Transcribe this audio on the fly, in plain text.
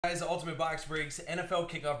Guys, Ultimate Box Breaks, NFL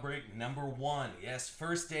Kickoff Break number 1. Yes,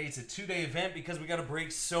 first day. It's a 2-day event because we got to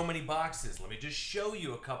break so many boxes. Let me just show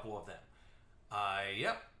you a couple of them.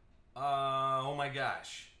 Yep. Oh my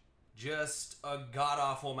gosh. Just a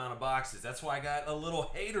god-awful amount of boxes. That's why I got a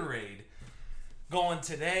little haterade going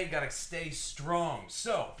today. Got to stay strong.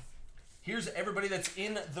 So, here's everybody that's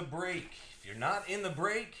in the break. If you're not in the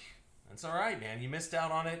break, that's all right, man. You missed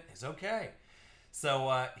out on it. It's okay.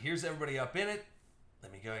 So, here's everybody up in it.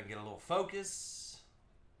 Let me go ahead and get a little focus.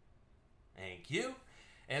 Thank you.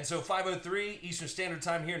 And so 5:03 Eastern Standard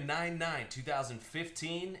Time here,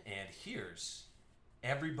 9/9/2015. And here's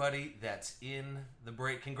everybody that's in the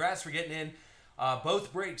break. Congrats for getting in.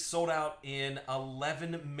 Both breaks sold out in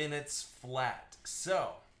 11 minutes flat.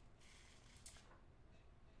 So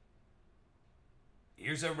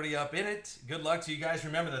here's everybody up in it. Good luck to you guys.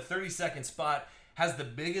 Remember, the 30-second spot has the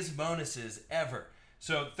biggest bonuses ever.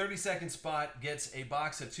 So 30-second spot gets a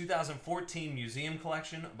box of 2014 Museum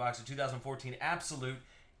Collection, a box of 2014 Absolute,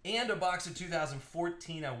 and a box of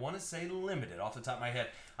 2014, I want to say Limited, off the top of my head.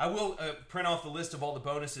 I will print off the list of all the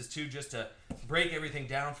bonuses, too, just to break everything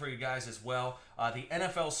down for you guys as well. The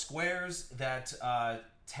NFL squares that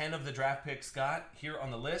 10 of the draft picks got here on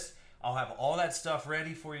the list, I'll have all that stuff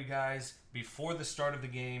ready for you guys before the start of the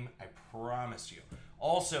game, I promise you.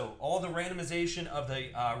 Also, all the randomization of the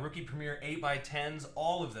Rookie Premier 8x10s,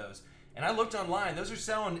 all of those. And I looked online, those are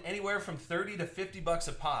selling anywhere from 30 to 50 bucks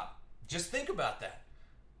a pop. Just think about that.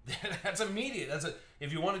 That's immediate.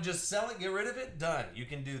 If you want to just sell it, get rid of it, done. You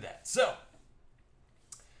can do that.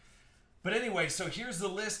 But anyway, so here's the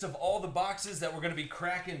list of all the boxes that we're going to be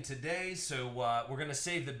cracking today. So we're going to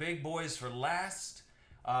save the big boys for last.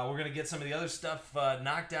 We're going to get some of the other stuff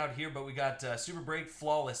knocked out here, but we got Super Break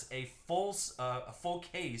Flawless, a full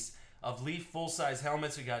case of Leaf full-size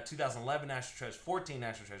helmets. We got 2011 National Treasure, 14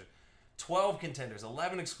 National Treasure, 12 Contenders,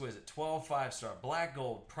 11 Exquisite, 12 5-star, Black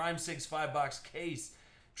Gold, Prime 6 5-box case,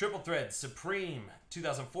 Triple Threads, Supreme,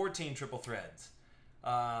 2014 Triple Threads,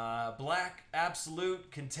 Black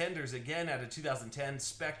Absolute Contenders, again out of 2010,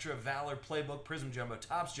 Spectra, Valor, Playbook, Prism Jumbo,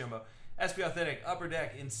 Topps Jumbo, SP Authentic, Upper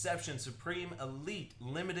Deck, Inception, Supreme, Elite,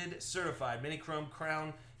 Limited, Certified, Mini Chrome,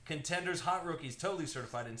 Crown, Contenders, Hot Rookies, Totally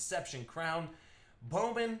Certified, Inception, Crown,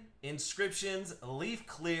 Bowman, Inscriptions, Leaf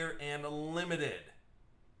Clear, and Limited.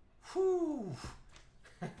 Whew.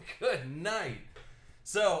 Good night.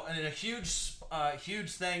 So, and a huge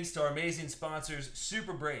thanks to our amazing sponsors,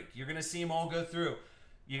 Super Break. You're going to see them all go through.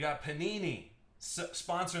 You got Panini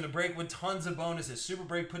sponsoring the break with tons of bonuses. Super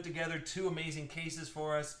Break put together 2 amazing cases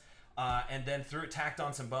for us. And then tacked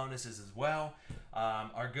on some bonuses as well.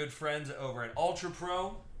 Our good friends over at Ultra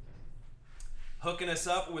Pro hooking us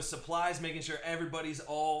up with supplies, making sure everybody's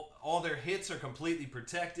all their hits are completely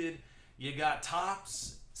protected. You got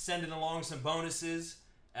Topps sending along some bonuses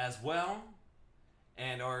as well.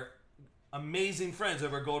 And our amazing friends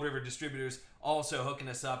over at Gold River Distributors also hooking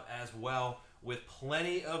us up as well with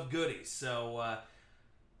plenty of goodies. So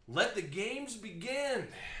let the games begin.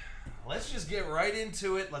 Let's just get right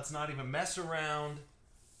into it. Let's not even mess around.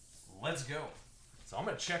 Let's go. So I'm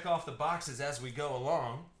going to check off the boxes as we go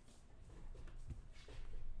along.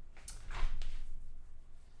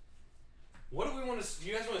 What do we want to...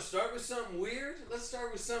 You guys want to start with something weird? Let's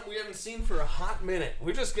start with something we haven't seen for a hot minute.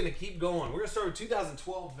 We're just going to keep going. We're going to start with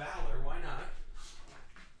 2012 Valor. Why not?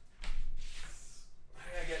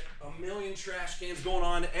 I get a million trash cans going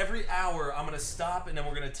on. Every hour I'm going to stop and then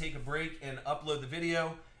we're going to take a break and upload the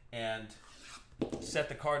video and set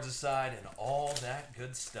the cards aside and all that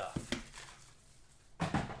good stuff.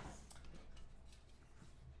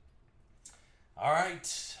 All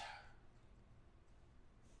right.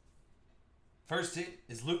 First hit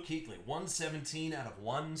is Luke Kuechly, 117 out of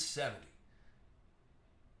 170.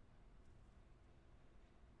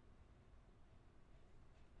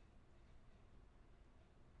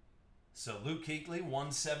 So Luke Kuechly,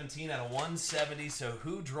 117 out of 170. So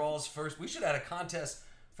who draws first? We should add a contest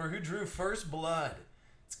for who drew first blood.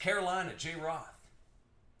 It's Carolina, J. Roth.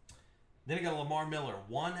 Then you got Lamar Miller,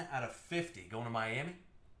 1 out of 50, going to Miami.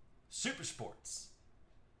 Super Sports,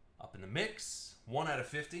 up in the mix, 1 out of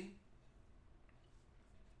 50.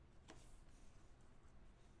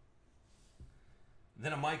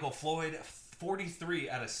 Then a Michael Floyd, 43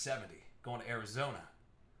 out of 70, going to Arizona.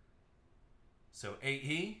 So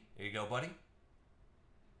AE, here you go, buddy.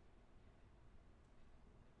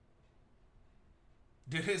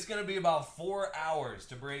 Dude, it's going to be about 4 hours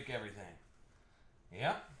to break everything.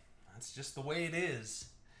 Yep, that's just the way it is.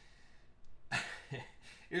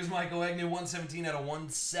 Here's Michael Agnew, 117 out of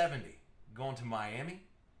 170, going to Miami.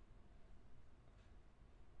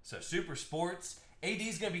 So Super Sports,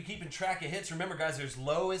 AD's going to be keeping track of hits. Remember, guys, there's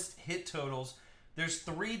lowest hit totals. There's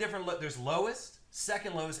three different, there's lowest,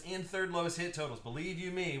 second lowest, and third lowest hit totals. Believe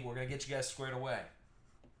you me, we're going to get you guys squared away.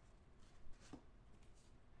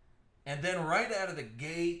 And then right out of the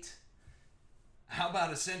gate, how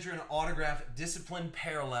about a center and autograph, discipline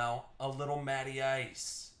parallel, a little Matty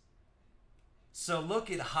Ice. So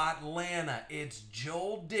look at Hotlanta. It's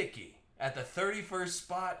Joel Dickey at the 31st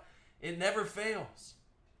spot. It never fails.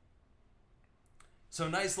 So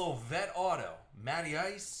nice little vet auto. Matty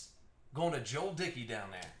Ice going to Joel Dickey down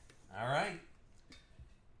there. All right.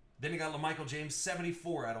 Then you got LaMichael James,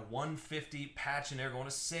 74 out of 150. Patch in there going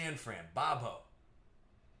to San Fran. Bobo.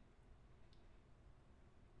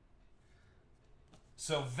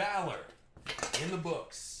 So Valor in the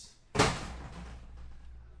books.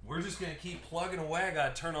 We're just going to keep plugging away. I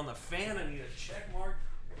got to turn on the fan. I need a check mark.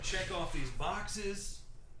 Check off these boxes.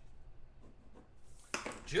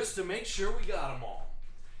 Just to make sure we got them all.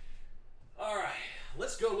 All right,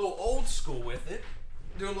 let's go a little old school with it.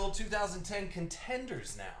 Do a little 2010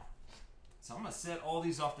 contenders now. So I'm going to set all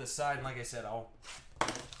these off the side, and like I said,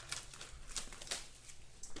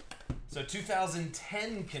 So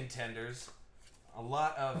 2010 contenders, a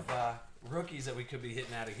lot of rookies that we could be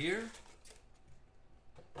hitting out of here.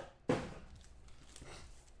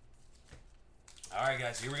 All right,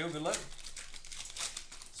 guys, here we go. Good luck.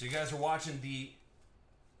 So you guys are watching the...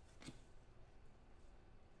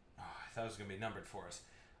 I thought it was going to be numbered for us.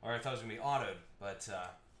 Or I thought it was going to be autoed. But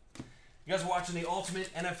you guys are watching the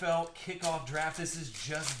Ultimate NFL Kickoff Draft. This is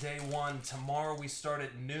just day one. Tomorrow we start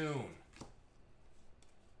at noon.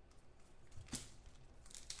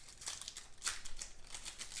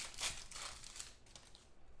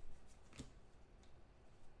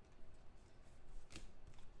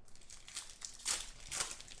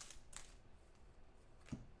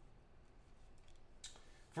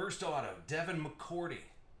 First auto, Devin McCourty.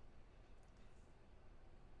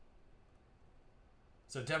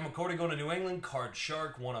 So Devin McCourty going to New England. Card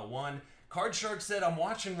Shark 101. Card Shark said, I'm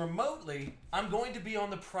watching remotely. I'm going to be on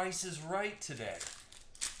The Price is Right today.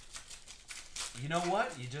 You know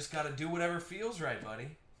what? You just got to do whatever feels right, buddy.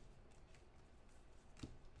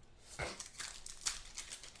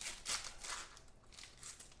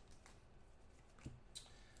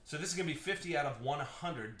 So this is going to be 50 out of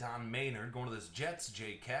 100. Don Maynard going to this Jets.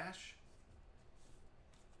 Jay Cash.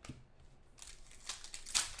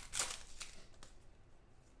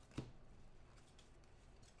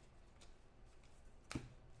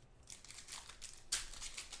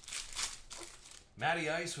 Matty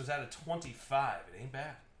Ice was at a 25. It ain't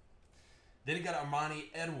bad. Then you got Armani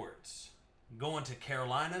Edwards going to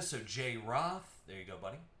Carolina. So Jay Roth. There you go,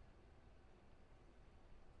 buddy.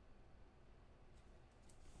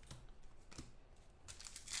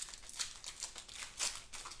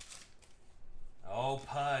 Oh,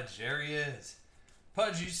 Pudge. There he is.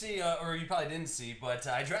 Pudge, you see, or you probably didn't see, but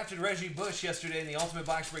I drafted Reggie Bush yesterday in the Ultimate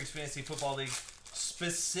Box Breaks Fantasy Football League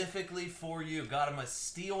specifically for you. Got him a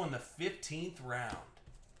steal in the 15th round.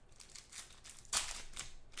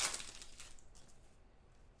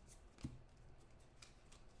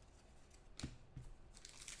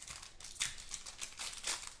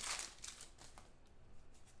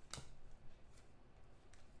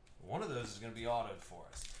 One of those is going to be autoed for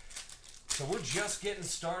us. So we're just getting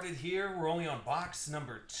started here. We're only on box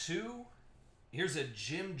number 2. Here's a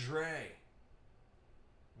Jim Dre.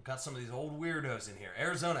 We've got some of these old weirdos in here.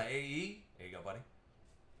 Arizona AE. There you go, buddy.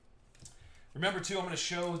 Remember, too, I'm going to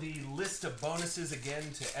show the list of bonuses again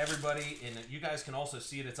to everybody. And you guys can also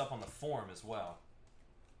see it. It's up on the forum as well.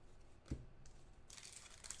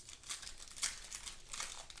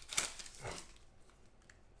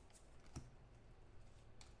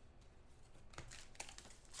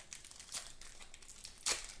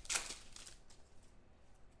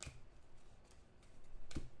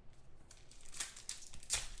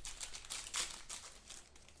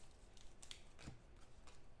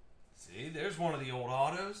 There's one of the old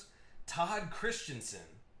autos. Todd Christensen.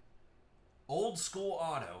 Old school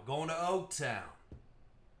auto. Going to Oaktown.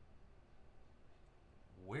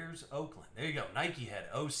 Where's Oakland? There you go. Nike head.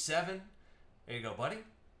 07. There you go, buddy.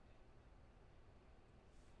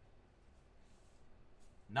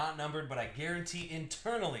 Not numbered, but I guarantee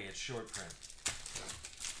internally it's short print.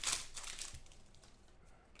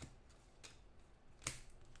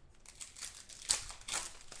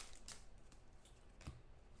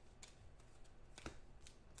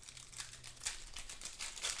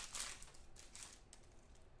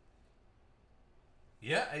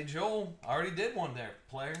 Yeah, hey Joel, I already did one there,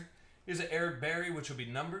 player. Here's an Eric Berry, which will be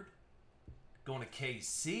numbered. Going to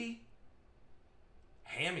KC.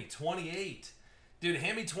 Hammy, 28. Dude,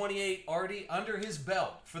 Hammy 28 already under his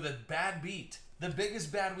belt for the bad beat. The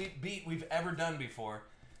biggest bad beat we've ever done before.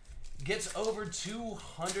 Gets over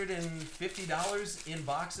 $250 in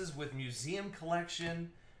boxes with Museum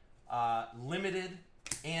Collection, Limited,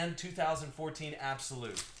 and 2014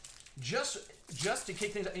 Absolute. Just to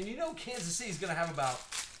kick things up. And you know Kansas City's going to have about,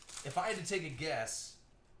 if I had to take a guess,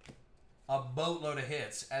 a boatload of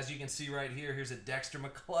hits. As you can see right here, here's a Dexter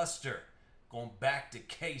McCluster going back to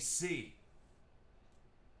KC.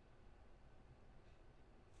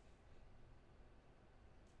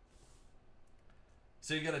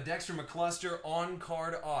 So you got a Dexter McCluster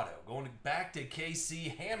on-card auto. Going back to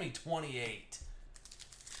KC, Hammy 28.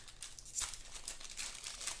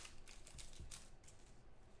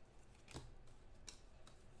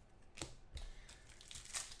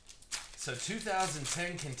 So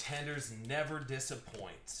 2010 contenders never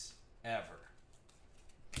disappoints, ever.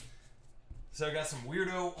 So I got some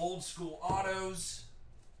weirdo old school autos.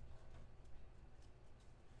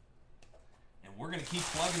 And we're going to keep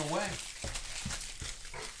plugging away.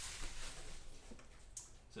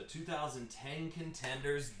 So 2010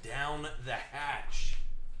 contenders down the hatch.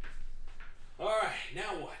 All right,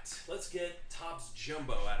 now what? Let's get Topps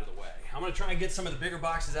Jumbo out of the way. I'm going to try and get some of the bigger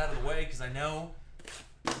boxes out of the way because I know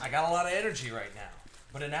I got a lot of energy right now.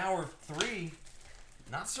 But in hour 3,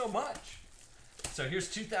 not so much. So here's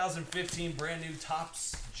 2015 brand new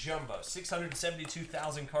Topps Jumbo.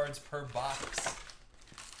 672,000 cards per box.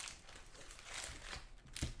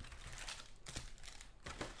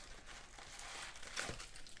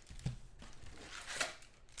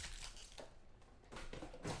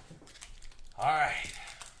 All right.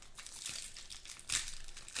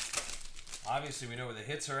 Obviously, we know where the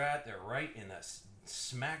hits are at. They're right in the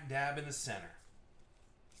smack dab in the center.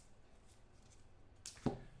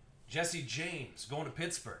 Jesse James going to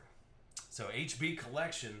Pittsburgh. So HB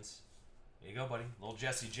Collections. There you go, buddy. Little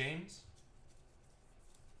Jesse James.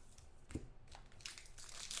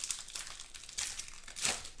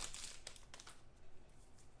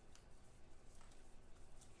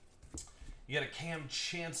 You got a Cam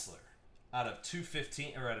Chancellor out of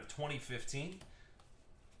 2015.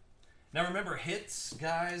 Now remember, hits,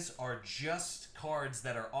 guys, are just cards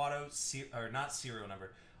that are not serial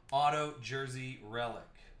number, auto jersey relic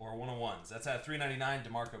or 101s. That's out of 399,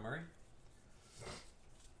 DeMarco Murray.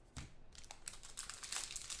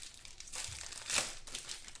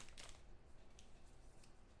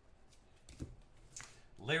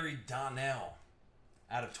 Larry Donnell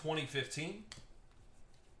out of 2015.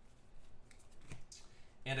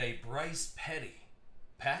 And a Bryce Petty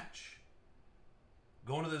patch.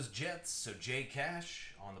 Going to those Jets, so Jay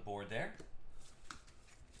Cash on the board there.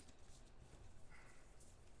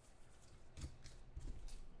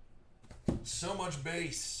 So much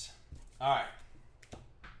base. All right.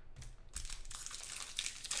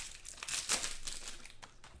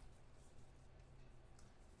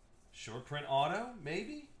 Short print auto,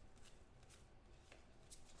 maybe?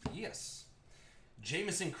 Yes.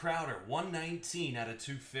 Jamison Crowder, 119 out of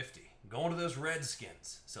 250. Going to those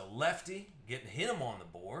Redskins. So lefty, getting him on the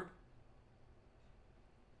board.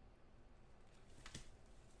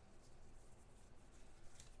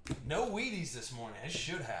 No Wheaties this morning. I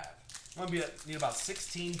should have. I'm going to need about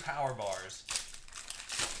 16 power bars.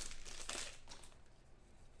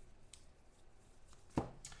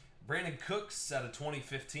 Brandon Cooks out of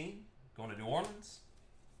 2015. Going to New Orleans.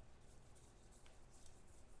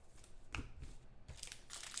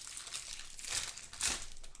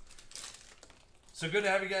 So good to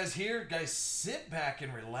have you guys here. Guys, sit back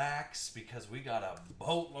and relax because we got a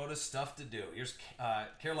boatload of stuff to do. Here's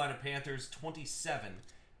Carolina Panthers, 27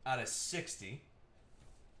 out of 60.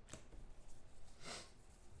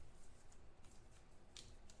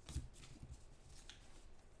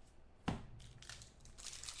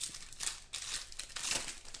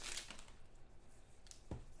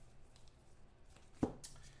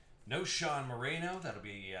 No Sean Moreno. That'll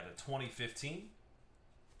be out of 2015.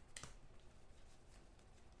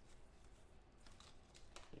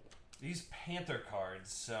 These Panther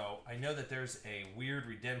cards, so I know that there's a weird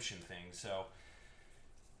redemption thing, so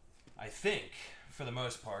I think, for the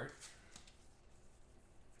most part,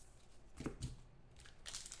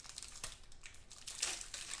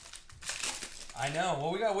 I know.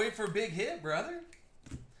 Well, we gotta wait for a big hit, brother.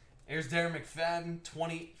 Here's Darren McFadden,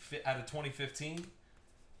 20 out of 2015.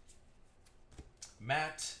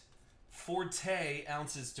 Matt Forte,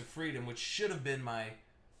 Ounces to Freedom, which should have been my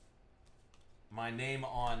name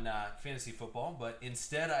on fantasy football, but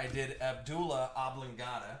instead I did Abdullah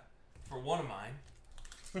Oblongata for one of mine.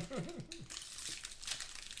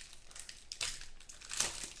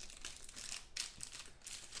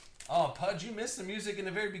 Oh, Pudge, you missed the music in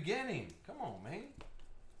the very beginning. Come on, man.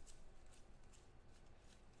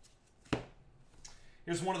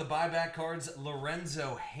 Here's one of the buyback cards,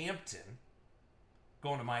 Lorenzo Hampton,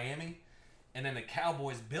 going to Miami. And then the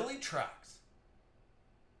Cowboys, Billy Trucks.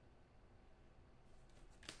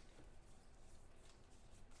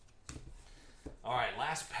 All right,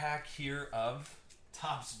 last pack here of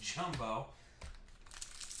Topps Jumbo.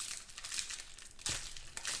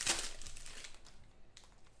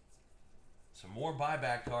 Some more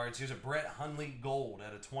buyback cards. Here's a Brett Hundley Gold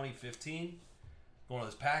out of 2015. One of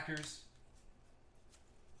those Packers.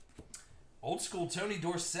 Old school Tony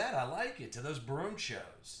Dorsett. I like it. To those broom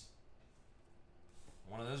shows.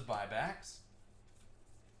 One of those buybacks.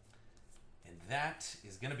 And that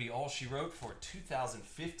is going to be all she wrote for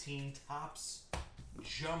 2015 Topps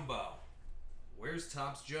Jumbo. Where's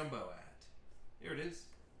Topps Jumbo at? Here it is.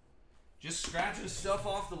 Just scratching stuff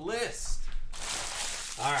off the list.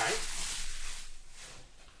 All right.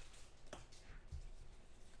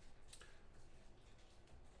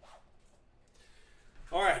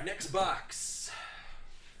 All right, next box.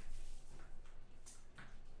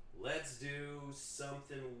 Let's do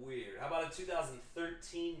something weird. How about a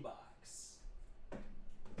 2013 box?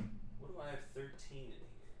 What do I have 13 in here?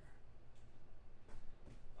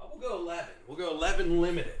 Oh, we'll go 11. We'll go 11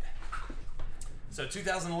 limited. So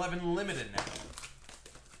 2011 limited now.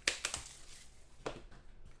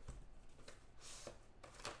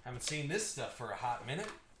 Haven't seen this stuff for a hot minute.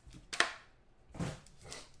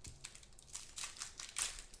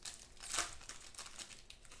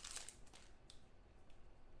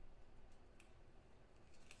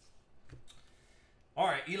 All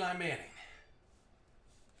right, Eli Manning.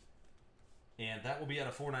 And that will be out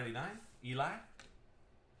of $4.99. Eli.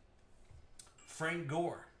 Frank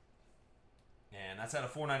Gore. And that's out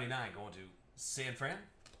of $4.99 going to San Fran.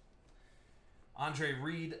 Andre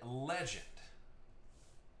Reed Legend.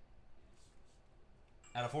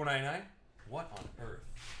 Out of $4.99. What on earth?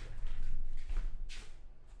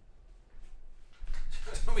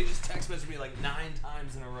 Somebody just text messaged me like 9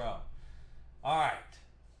 times in a row. All right.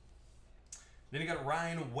 Then you got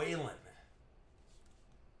Ryan Whalen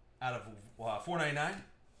out of $4.99.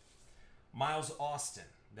 Miles Austin.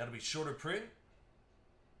 That'll be shorter print.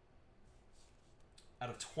 Out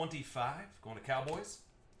of 25. Going to Cowboys.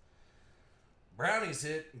 Brownies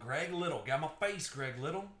hit Greg Little. Got my face, Greg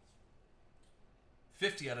Little.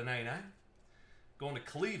 50 out of 99. Going to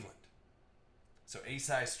Cleveland. So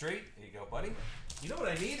A-size straight. There you go, buddy. You know what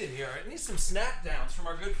I needed here? I need some snap downs from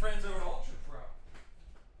our good friends over at Ultra Pro.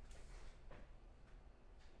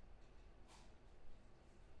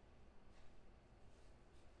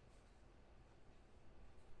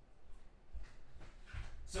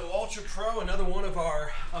 So Ultra Pro, another one of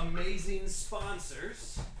our amazing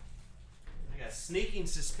sponsors. I got a sneaking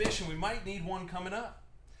suspicion we might need one coming up.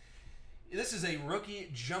 This is a rookie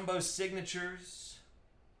jumbo signatures.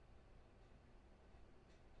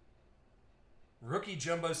 Rookie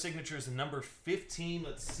jumbo signatures number 15.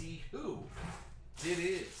 Let's see who it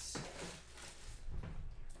is.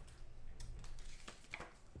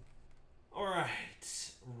 All right,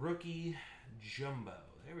 rookie jumbo.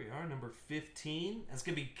 There we are, number 15. That's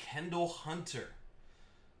going to be Kendall Hunter.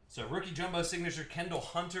 So rookie jumbo signature Kendall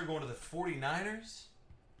Hunter going to the 49ers.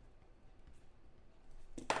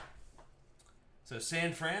 So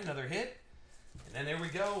San Fran, another hit. And then there we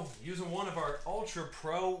go, using one of our Ultra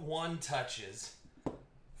Pro one touches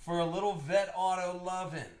for a little vet auto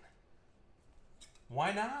lovin'.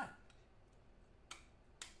 Why not?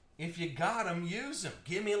 If you got them, use them.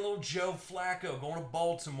 Give me a little Joe Flacco going to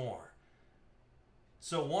Baltimore.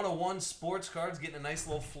 So 101 sports cards getting a nice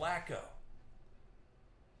little Flacco.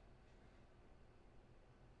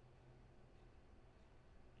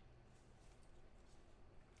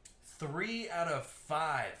 Three out of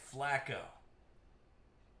 5 Flacco.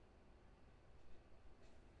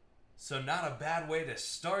 So not a bad way to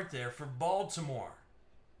start there for Baltimore.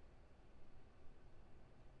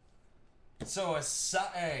 So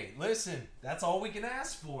hey, listen, that's all we can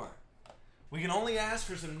ask for. We can only ask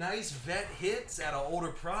for some nice vet hits out of older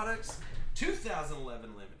products.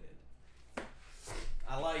 2011 limited.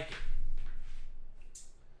 I like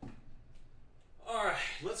it. All right,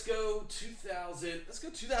 let's go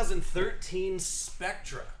 2013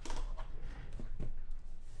 Spectra.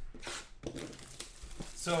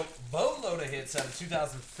 So boatload of hits out of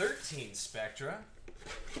 2013 Spectra.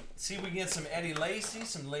 Let's see if we can get some Eddie Lacy,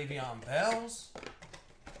 some Le'Veon Bells.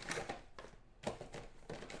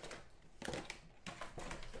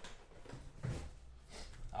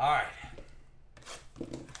 All right.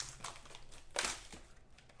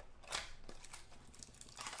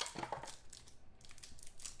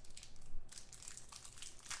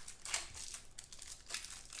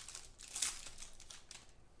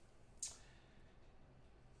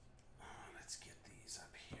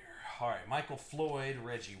 All right, Michael Floyd,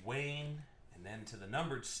 Reggie Wayne, and then to the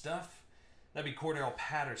numbered stuff, that'd be Cordell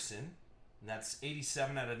Patterson, and that's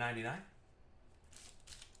 87 out of 99.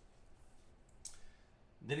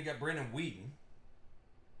 Then you got Brandon Whedon.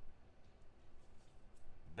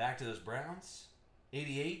 Back to those Browns,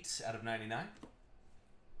 88 out of 99.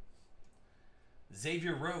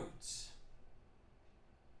 Xavier Rhodes,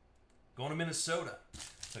 going to Minnesota.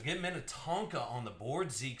 So get Minnetonka on the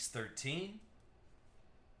board. Zeke's 13.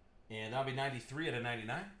 And that'll be 93 out of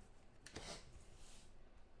 99.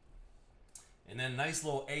 And then nice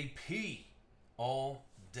little AP all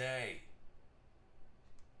day.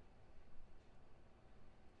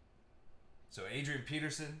 So Adrian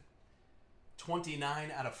Peterson, 29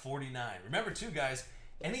 out of 49. Remember too, guys,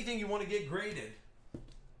 anything you want to get graded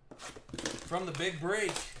from the big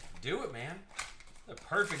break, do it, man. The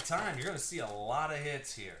perfect time. You're going to see a lot of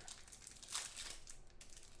hits here.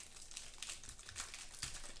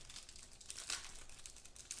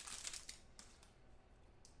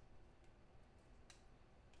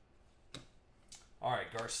 All right,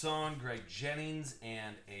 Garcon, Greg Jennings,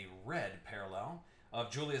 and a red parallel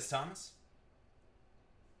of Julius Thomas.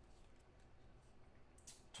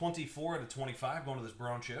 24 out of 25 going to this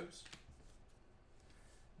Broncos.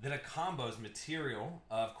 Then a combos material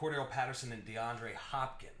of Cordell Patterson and DeAndre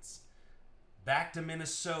Hopkins. Back to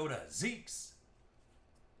Minnesota. Zeke's.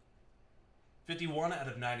 51 out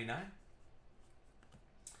of 99.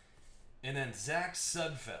 And then Zach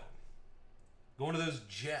Sudfeld. Going to those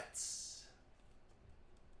Jets.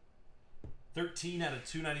 13 out of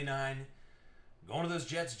 299. Going to those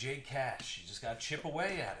Jets, Jay Cash. You just got to chip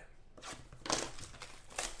away at it.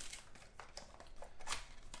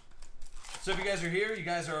 So if you guys are here, you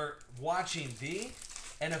guys are watching the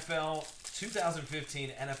NFL 2015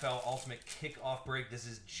 NFL Ultimate Kickoff Break. This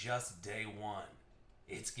is just day one.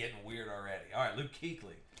 It's getting weird already. All right, Luke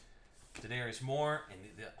Kuechly, Denarius Moore, and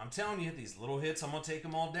I'm telling you, these little hits, I'm going to take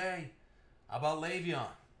them all day. How about Le'Veon?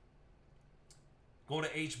 Going to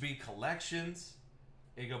HB Collections.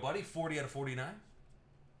 There you go, buddy. 40 out of 49.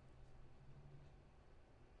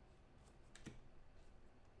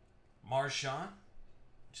 Marshawn,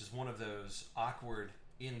 which is one of those awkward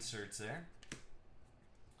inserts there.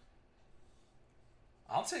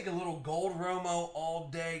 I'll take a little gold Romo all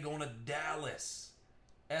day going to Dallas.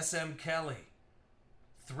 SM Kelly.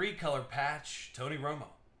 3-color patch, Tony Romo.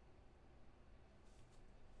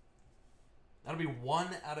 That'll be 1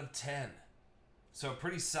 out of 10. So a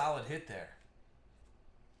pretty solid hit there.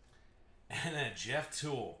 And then Jeff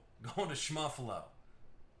Toole going to Schmuffalo.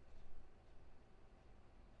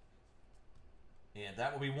 And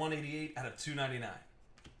that will be 188 out of 299.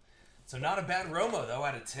 So not a bad Romo, though,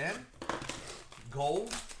 out of 10.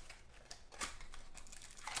 Gold.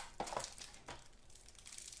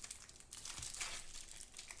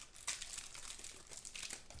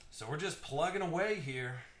 So we're just plugging away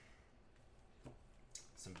here.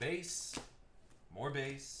 Some base, more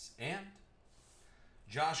base, and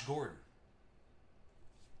Josh Gordon.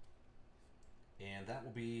 And that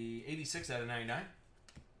will be 86 out of 99.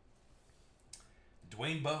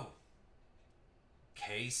 Dwayne Bowe.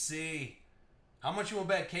 KC. How much you will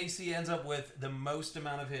bet KC ends up with the most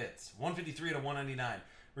amount of hits? 153 to 199.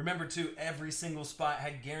 Remember, too, every single spot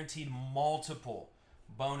had guaranteed multiple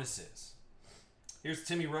bonuses. Here's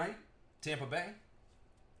Timmy Wright, Tampa Bay.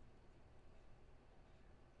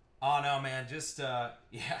 Oh, no, man. Just,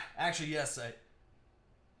 yeah. Actually, yes. A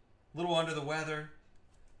little under the weather.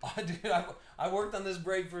 Oh, dude, I worked on this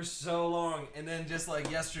break for so long. And then just like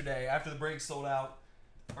yesterday, after the break sold out,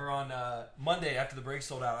 or on Monday after the break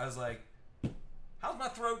sold out, I was like, how's my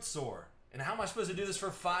throat sore? And how am I supposed to do this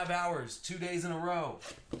for 5 hours, 2 days in a row?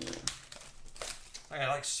 I got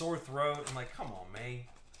like sore throat. I'm like, come on, man.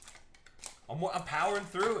 I'm powering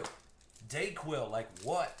through it. Dayquil, like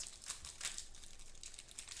what?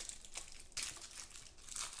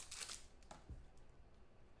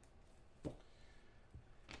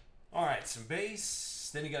 All right, some base.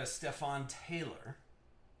 Then you got a Stephon Taylor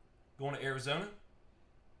going to Arizona.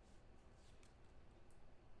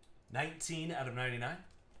 19 out of 99.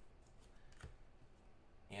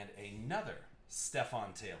 And another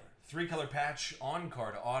Stephon Taylor. 3-color patch on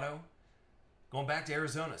card auto. Going back to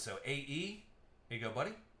Arizona. So AE. Here you go,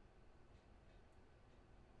 buddy.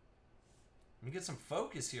 Let me get some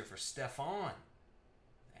focus here for Stephon.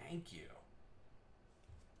 Thank you.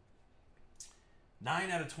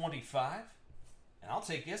 9 out of 25. And I'll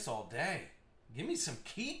take this all day. Give me some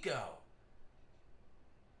Kiko.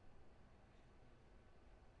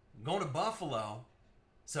 I'm going to Buffalo.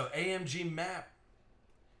 So AMG map.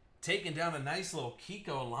 Taking down a nice little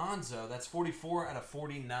Kiko Alonso. That's 44 out of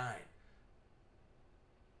 49.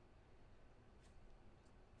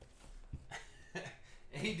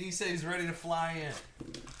 AD says he's ready to fly in.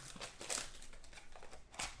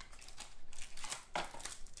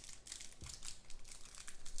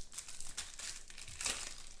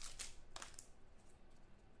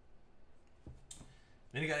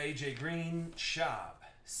 Then you got AJ Green, Schaub,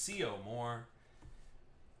 C.O. Moore,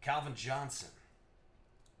 Calvin Johnson.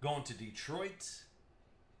 Going to Detroit.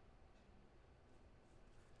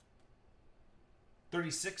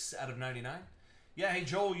 36 out of 99. Yeah, hey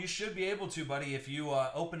Joel, you should be able to, buddy, if you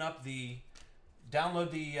download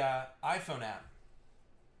the iPhone app.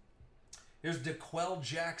 Here's DeQuell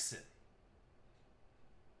Jackson.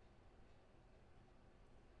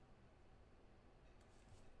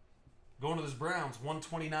 Going to those Browns,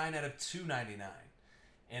 129 out of 299.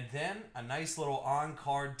 And then a nice little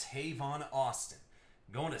on-card Tavon Austin.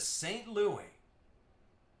 Going to St. Louis.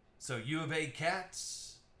 So U of A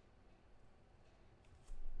Cats.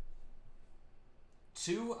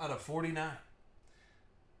 2 out of 49.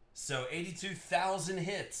 So 82,000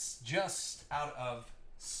 hits just out of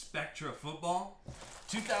Spectra Football.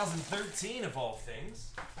 2013 of all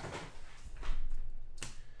things.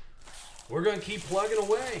 We're going to keep plugging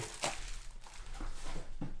away.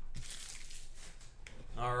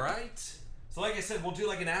 All right. So like I said, we'll do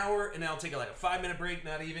like an hour, and then I'll take like a 5-minute break,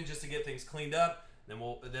 not even, just to get things cleaned up.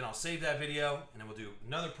 Then I'll save that video, and then we'll do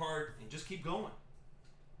another part, and just keep going.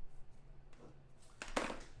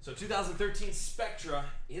 So 2013 Spectra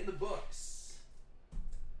in the books.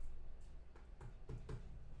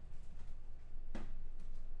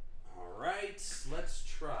 All right, let's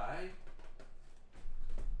try.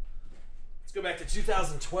 Let's go back to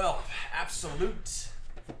 2012. Absolute.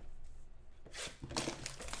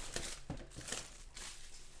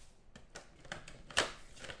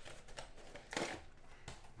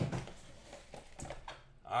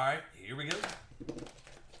 All right, here we go.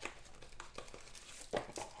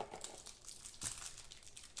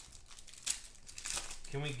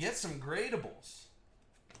 Can we get some gradables?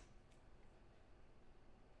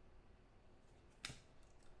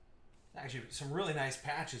 Actually, some really nice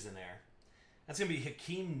patches in there. That's going to be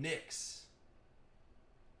Hakeem Nicks.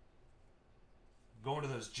 Going to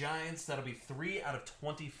those Giants, that'll be 3 out of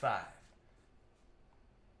 25.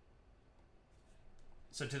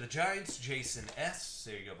 So to the Giants, Jason S.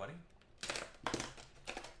 There you go, buddy.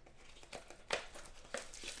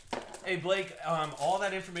 Hey, Blake, all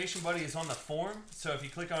that information, buddy, is on the form. So if you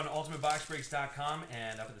click on ultimateboxbreaks.com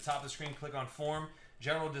and up at the top of the screen, click on form.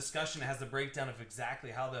 General discussion has the breakdown of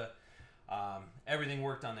exactly how the everything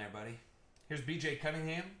worked on there, buddy. Here's B.J.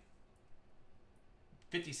 Cunningham.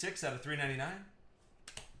 56 out of 399.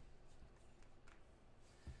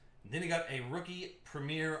 Then you got a rookie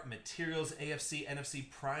Premier Materials AFC NFC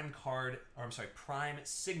Prime card, or I'm sorry, Prime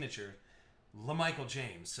signature, LaMichael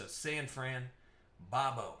James. So San Fran,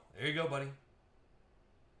 Bobo. There you go, buddy.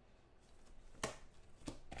 So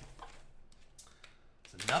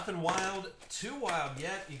nothing wild, too wild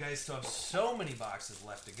yet. You guys still have so many boxes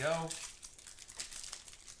left to go.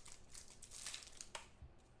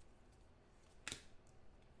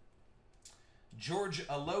 George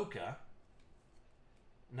Aloka.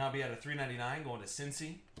 Nabi out of 399 going to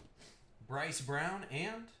Cincy. Bryce Brown,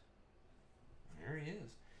 and there he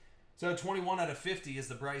is. So 21 out of 50 is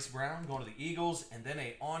the Bryce Brown going to the Eagles. And then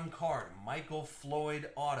a on-card Michael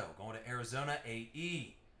Floyd auto going to Arizona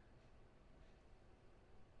AE.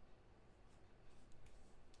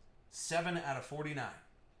 7 out of 49.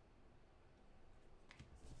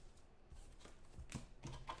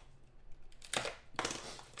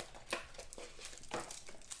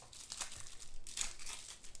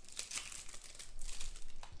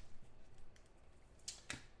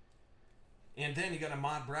 And then you got a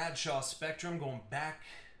Ahmad Bradshaw Spectrum going back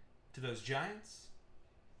to those Giants.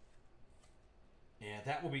 And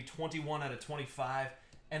that will be 21 out of 25.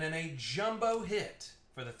 And then a jumbo hit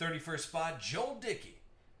for the 31st spot, Joel Dickey.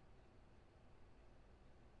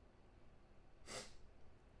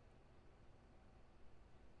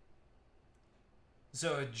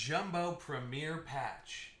 So a jumbo premier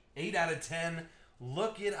patch. 8 out of 10.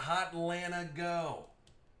 Look at Hotlanta go.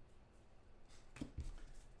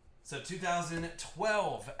 So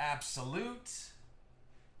 2012 Absolute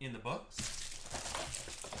in the books.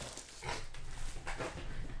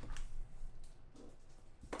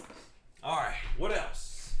 All right, what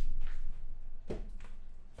else?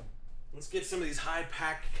 Let's get some of these high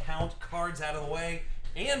pack count cards out of the way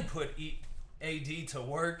and put AD to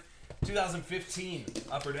work. 2015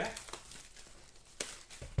 Upper Deck.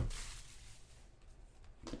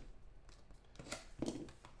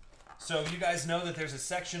 So you guys know that there's a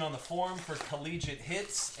section on the forum for collegiate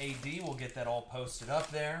hits. AD will get that all posted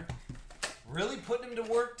up there. Really putting him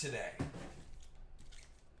to work today.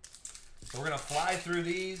 So we're going to fly through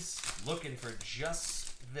these, looking for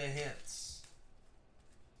just the hits.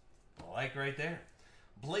 Like right there.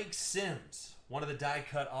 Blake Sims, one of the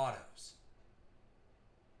die-cut autos.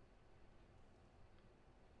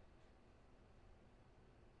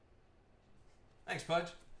 Thanks, Pudge.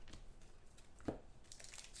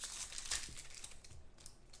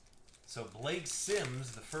 So Blake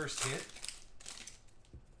Sims, the first hit.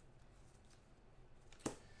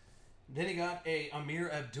 Then he got a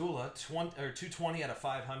Amir Abdullah 220 out of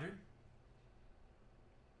 500.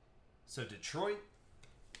 So Detroit.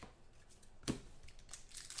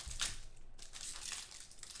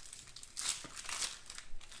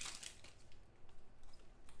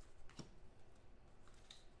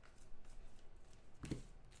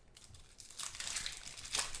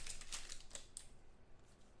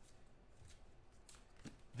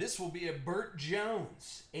 This will be a Burt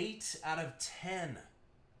Jones, 8 out of 10.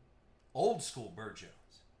 Old school Burt Jones.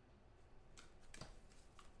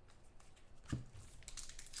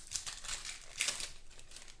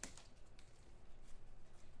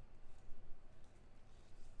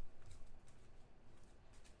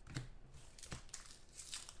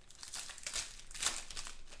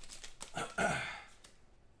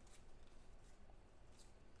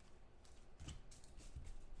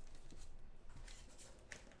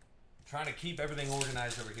 Trying to keep everything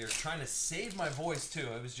organized over here. Trying to save my voice too.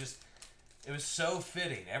 It was so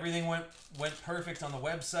fitting. Everything went perfect on the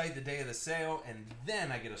website the day of the sale, and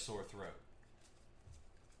then I get a sore throat.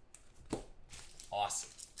 Awesome.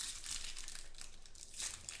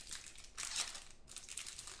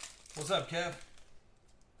 What's up, Kev?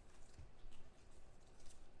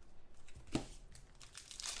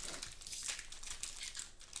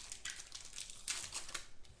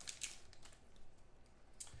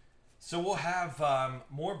 So we'll have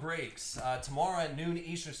more breaks tomorrow at noon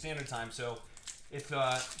Eastern Standard Time. So if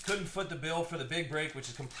couldn't foot the bill for the big break, which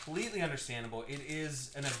is completely understandable, it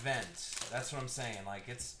is an event. That's what I'm saying. Like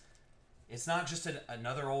it's not just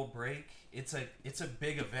another old break. It's a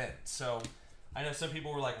big event. So I know some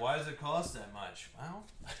people were like, "Why does it cost that much?" Well,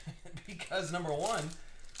 because number one,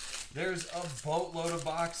 there's a boatload of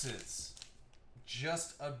boxes,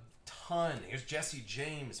 just a ton. Here's Jesse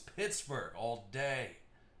James, Pittsburgh, all day.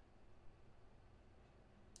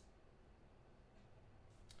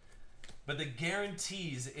 But the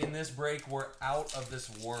guarantees in this break were out of this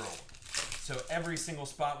world. So every single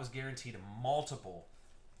spot was guaranteed multiple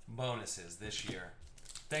bonuses this year.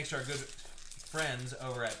 Thanks to our good friends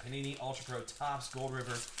over at Panini, Ultra Pro, Topps, Gold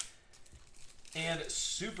River, and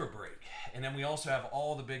Super Break. And then we also have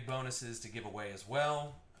all the big bonuses to give away as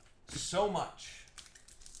well. So much.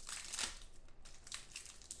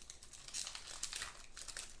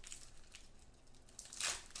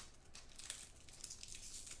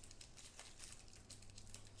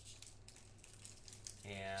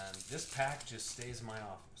 And this pack just stays in my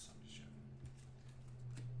office. I'm just joking.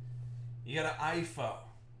 You got an IFO.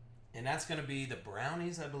 And that's going to be the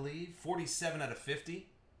Brownies, I believe. 47 out of 50.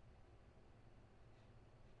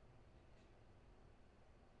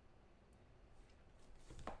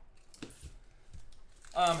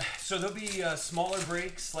 So there'll be smaller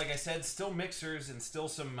breaks. Like I said, still mixers and still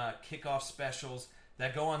some kickoff specials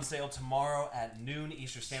that go on sale tomorrow at noon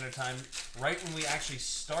Eastern Standard Time, right when we actually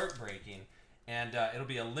start breaking. And it'll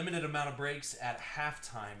be a limited amount of breaks at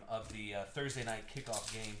halftime of the Thursday night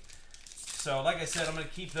kickoff game. So like I said, I'm going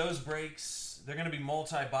to keep those breaks. They're going to be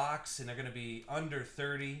multi-box, and they're going to be under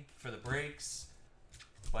 30 for the breaks.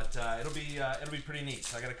 But it'll be pretty neat.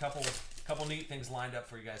 So I got a couple neat things lined up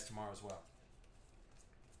for you guys tomorrow as well.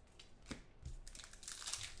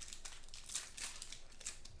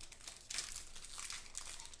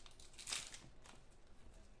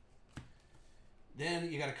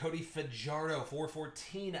 Then you got a Cody Fajardo,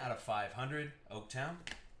 414 out of 500, Oaktown.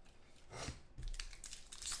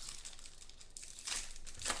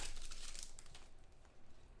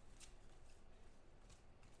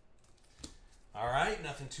 All right,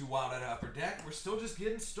 nothing too wild at Upper Deck. We're still just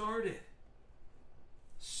getting started.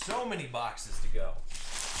 So many boxes to go.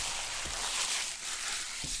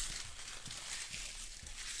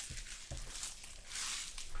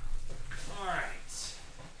 All right.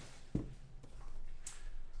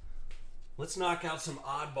 Let's knock out some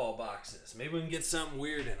oddball boxes. Maybe we can get something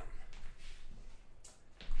weird in them.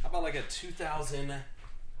 How about like a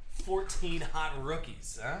 2014 Hot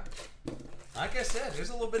Rookies, huh? Like I said, there's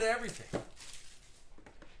a little bit of everything.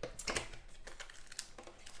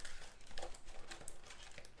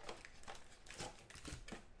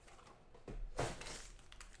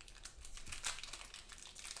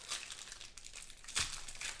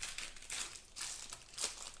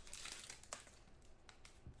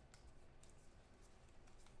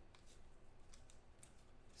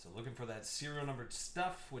 for that serial numbered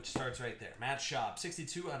stuff, which starts right there. Matt Schaub,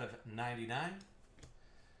 62 out of 99.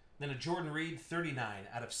 Then a Jordan Reed, 39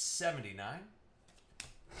 out of 79.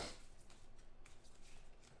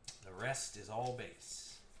 The rest is all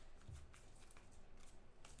base.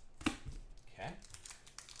 Okay.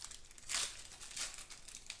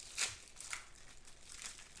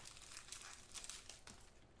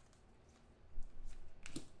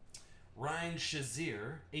 Ryan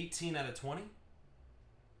Shazier, 18 out of 20.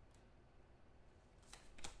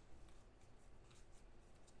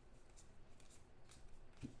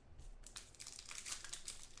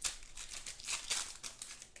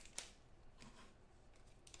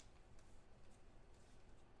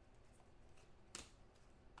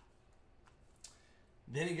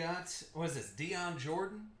 Then he got, what is this, Deion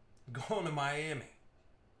Jordan going to Miami.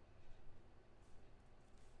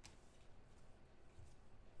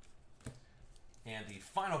 And the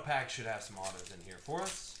final pack should have some autos in here for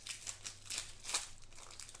us.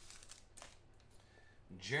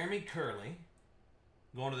 Jeremy Curley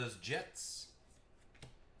going to those Jets.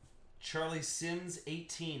 Charlie Sims,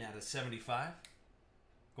 18 out of 75.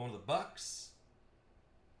 Going to the Bucks.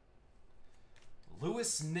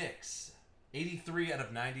 Lewis Nix, 83 out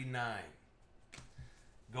of 99.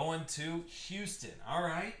 Going to Houston. All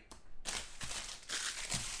right.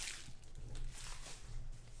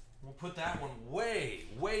 We'll put that one way,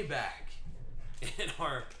 way back in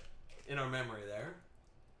our memory there.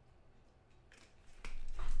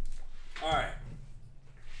 All right.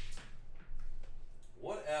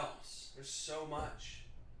 What else? There's so much.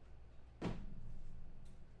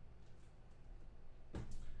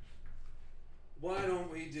 Why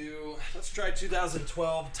don't we do, let's try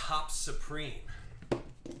 2012 Topps Supreme. So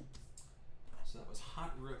that was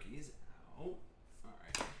Hot Rookies. Ow. All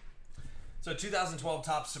right. So 2012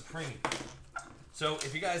 Topps Supreme. So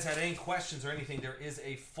if you guys had any questions or anything, there is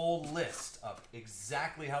a full list of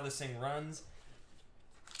exactly how this thing runs.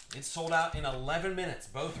 It sold out in 11 minutes,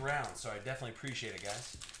 both rounds, so I definitely appreciate it,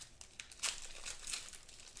 guys.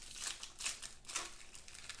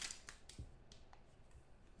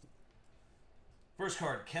 First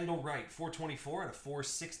card, Kendall Wright, 424 out of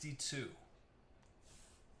 462.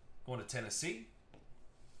 Going to Tennessee.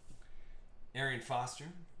 Arian Foster,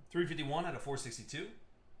 351 out of 462.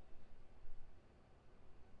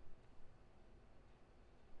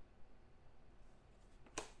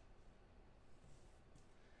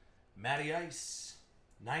 Matty Ice,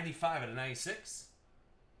 95 out of 96.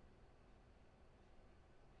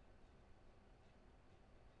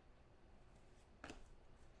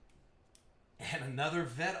 And another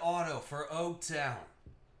vet auto for Oaktown.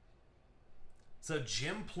 So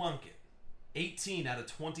Jim Plunkett, 18 out of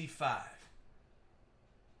 25.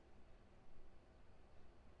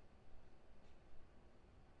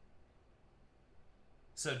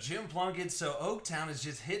 So Jim Plunkett, so Oaktown is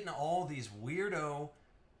just hitting all these weirdo.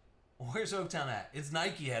 Where's Oaktown at? It's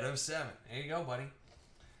Nike at 07. There you go, buddy.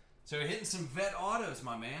 So you're hitting some vet autos,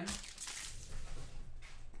 my man.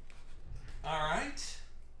 All right.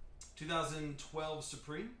 2012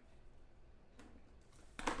 Supreme.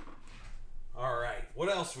 All right. What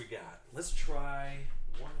else we got? Let's try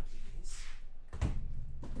one of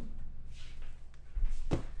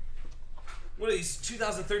these. One of these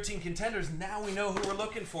 2013 contenders. Now we know who we're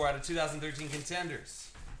looking for out of 2013 contenders.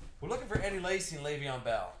 We're looking for Eddie Lacy and Le'Veon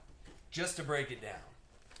Bell. Just to break it down.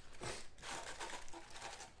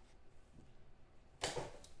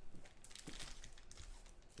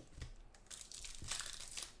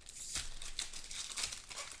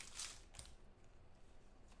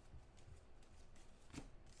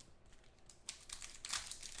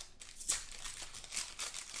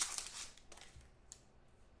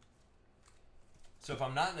 So if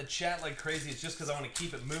I'm not in the chat like crazy, it's just because I want to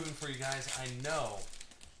keep it moving for you guys. I know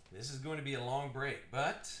this is going to be a long break,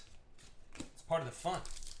 but it's part of the fun.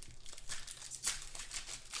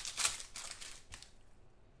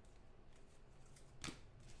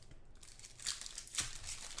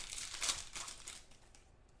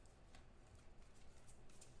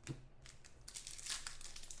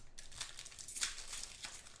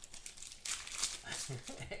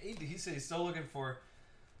 He said he's still looking for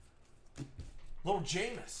little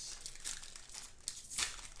Jameis.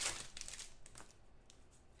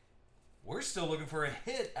 We're still looking for a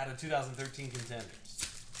hit out of 2013 contenders.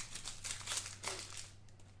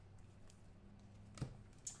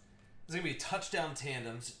 There's going to be touchdown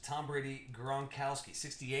tandems. Tom Brady, Gronkowski,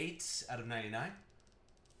 68 out of 99.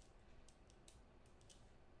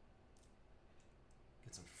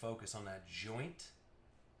 Get some focus on that joint.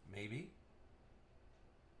 Maybe.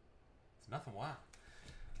 It's nothing wild.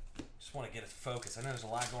 Just want to get it focused. I know there's a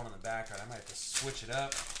lot going on in the background. I might have to switch it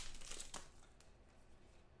up.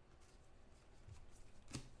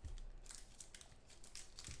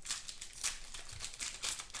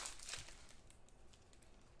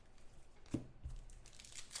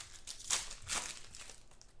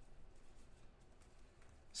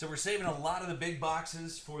 So we're saving a lot of the big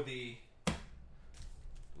boxes for the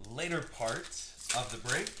later part of the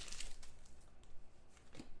break.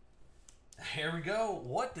 Here we go.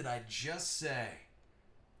 What did I just say?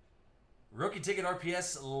 Rookie ticket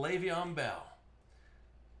RPS Le'Veon Bell.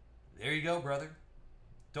 There you go, brother.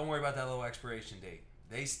 Don't worry about that little expiration date.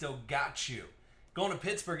 They still got you. Going to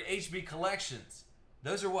Pittsburgh, HB Collections.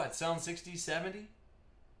 Those are what? Selling 60, 70?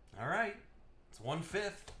 All right. It's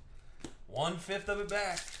 1/5. 1/5 of it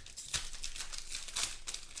back.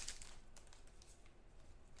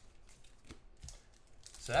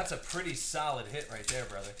 So that's a pretty solid hit right there,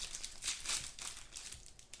 brother.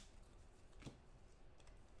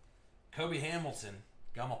 Kobe Hamilton.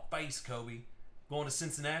 Got my face, Kobe. Going to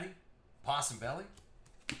Cincinnati. Possum Belly.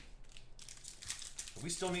 We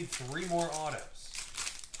still need 3 more autos.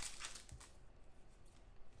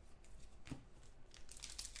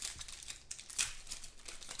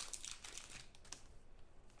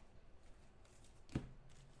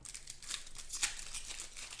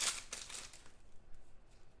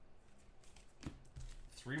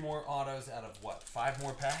 Three more autos out of what? 5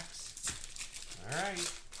 more packs? All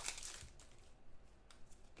right.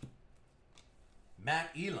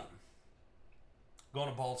 Matt Elam. Going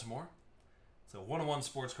to Baltimore. So 101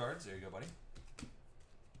 sports cards. There you go, buddy.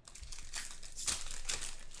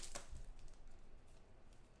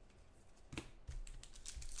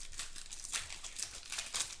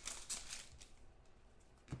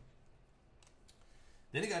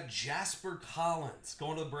 Then you got Jasper Collins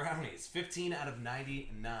going to the Brownies. 15 out of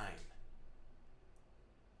 99.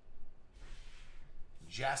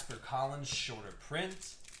 Jasper Collins, shorter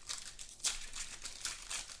print.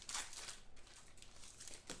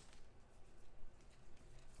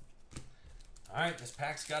 All right, this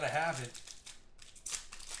pack's got to have it.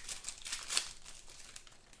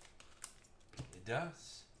 It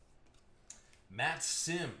does. Matt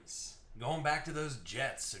Sims. Going back to those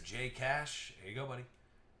Jets. So Jay Cash. There you go, buddy.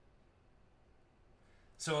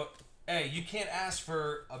 So, hey, you can't ask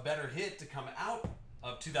for a better hit to come out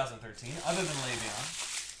of 2013 other than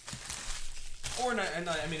Le'Veon. Or,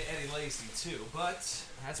 I mean, Eddie Lacy too. But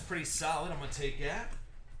that's pretty solid. I'm going to take that.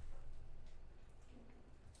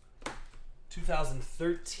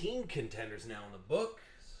 2013 contenders now in the book.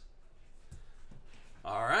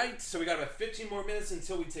 All right, so we got about 15 more minutes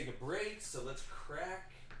until we take a break. So let's crack.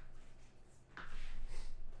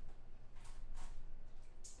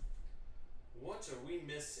 What are we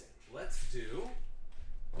missing? Let's do.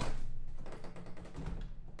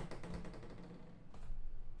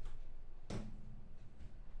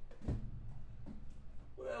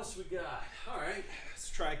 What else we got? All right,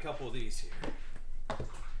 let's try a couple of these here.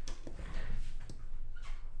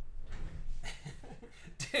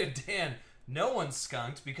 Dude, Dan, no one's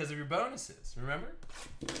skunked because of your bonuses, remember?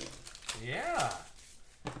 Yeah.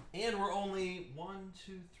 And we're only 1,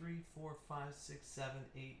 2, 3, 4, 5, 6, 7,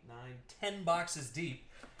 8, 9, 10 boxes deep.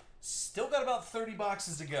 Still got about 30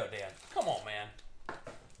 boxes to go, Dan. Come on, man.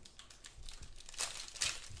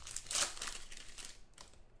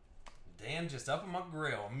 Dan just up in my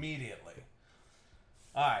grill immediately.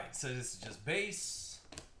 All right, so this is just base.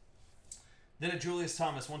 Then a Julius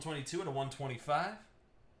Thomas, 122 and a 125.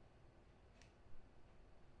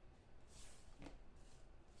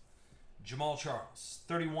 Jamal Charles,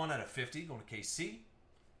 31 out of 50, going to KC.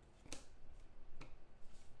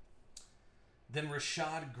 Then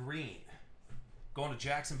Rashad Green, going to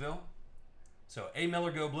Jacksonville. So A.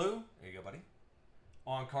 Miller, go blue. There you go, buddy.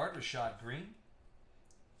 On card, Rashad Green.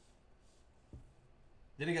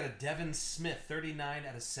 Then you got a Devin Smith, 39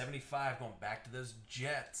 out of 75, going back to those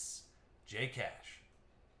Jets. J. Cash.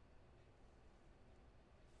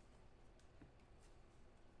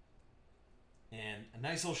 And a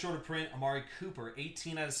nice little shorter print, Amari Cooper,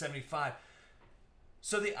 18 out of 75.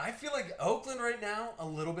 So I feel like Oakland right now, a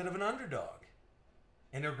little bit of an underdog.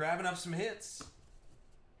 And they're grabbing up some hits.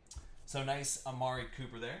 So nice Amari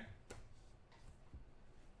Cooper there.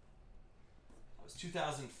 That was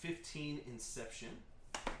 2015 Inception.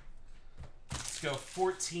 Let's go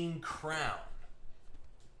 14 Crown.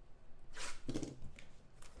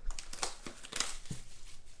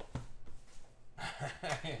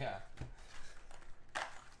 Yeah.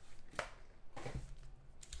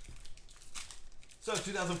 So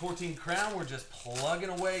 2014 Crown, we're just plugging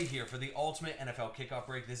away here for the ultimate NFL kickoff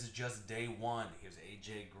break. This is just day 1. Here's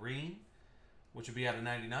AJ Green, which would be out of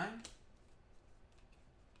 99.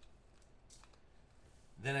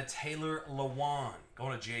 Then a Taylor Lewan,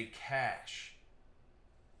 going to J Cash.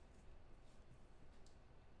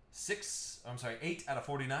 8 out of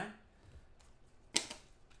 49.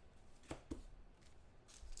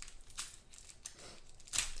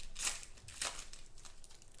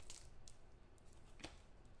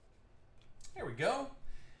 we go.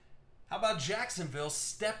 How about Jacksonville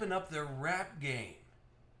stepping up their rap game?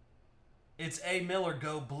 It's A. Miller,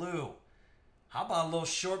 go blue. How about a little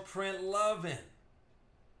short print lovin'?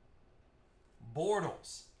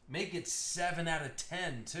 Bortles, make it 7 out of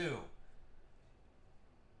 10 too.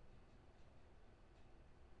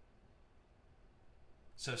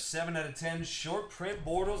 So 7 out of 10 short print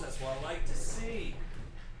Bortles. That's what I like to see.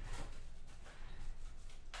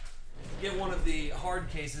 Get one of the hard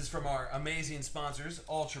cases from our amazing sponsors,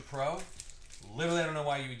 Ultra Pro. Literally, I don't know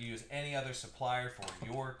why you would use any other supplier for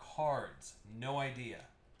your cards. No idea.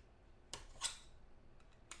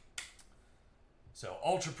 So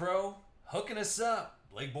Ultra Pro hooking us up.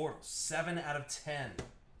 Blake Bortles, 7 out of 10.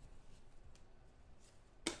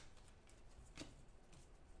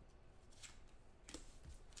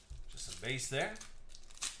 Just some base there.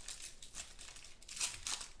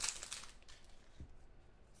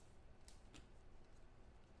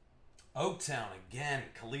 Oaktown again,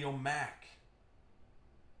 Khalil Mack.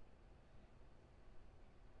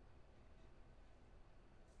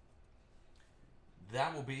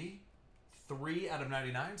 That will be 3 out of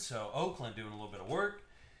 99. So Oakland doing a little bit of work.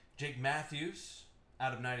 Jake Matthews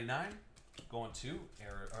out of 99. Going to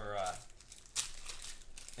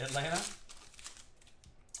Atlanta.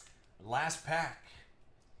 Last pack.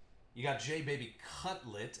 You got J Baby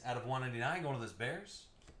Cutlet out of 199 going to those Bears.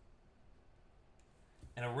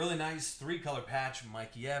 And a really nice 3-color patch,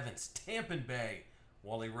 Mikey Evans, Tampa Bay,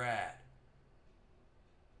 Wally Rad.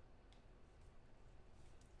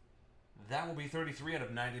 That will be 33 out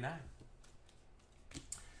of 99.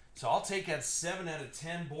 So I'll take that 7 out of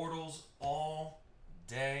 10 Bortles all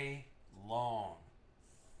day long.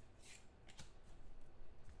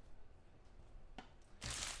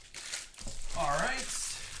 All right.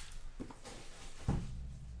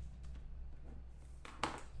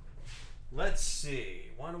 Let's see.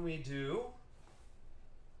 Why don't we do...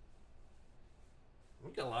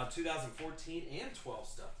 We've got a lot of 2014 and 12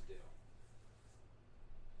 stuff to do.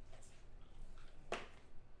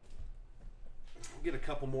 We'll get a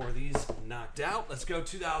couple more of these knocked out. Let's go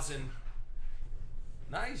 2000.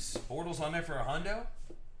 Nice. Bortles on there for a hundo.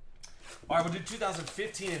 All right, we'll do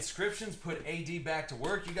 2015 inscriptions. Put AD back to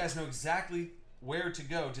work. You guys know exactly where to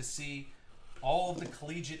go to see all of the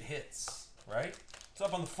collegiate hits, right? It's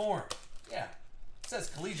up on the forum. Yeah, it says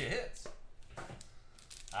collegiate hits.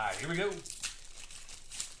 All right, here we go.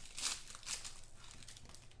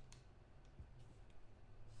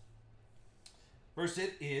 First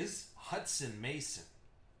hit is Hudson Mason.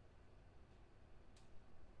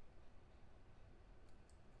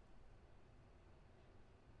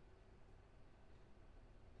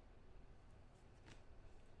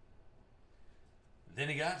 Then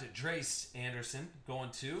he got Drace Anderson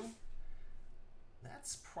going to...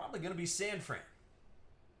 That's probably going to be San Fran.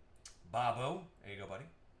 Bobo. There you go, buddy.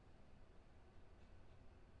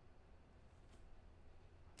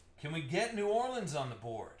 Can we get New Orleans on the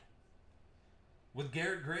board? With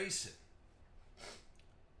Garrett Grayson.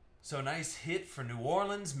 So a nice hit for New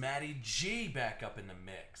Orleans. Matty G back up in the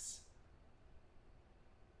mix.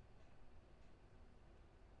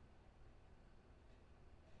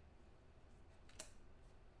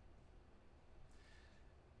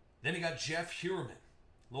 Then you got Jeff Heuerman.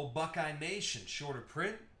 Little Buckeye Nation, shorter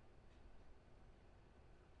print.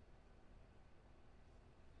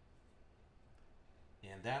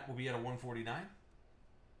 And that will be at a 149.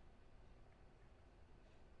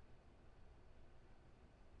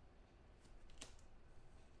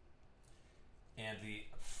 And the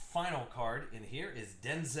final card in here is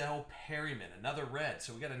Denzel Perryman, another red.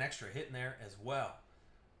 So we got an extra hit in there as well.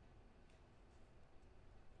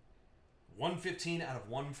 115 out of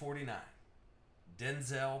 149.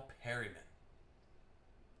 Denzel Perryman.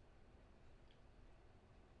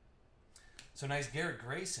 So nice Garrett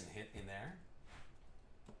Grayson hit in there.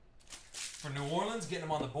 For New Orleans, getting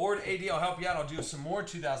them on the board. AD, I'll help you out. I'll do some more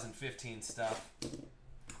 2015 stuff.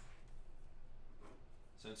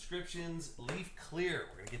 So inscriptions, leaf clear.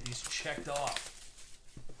 We're going to get these checked off.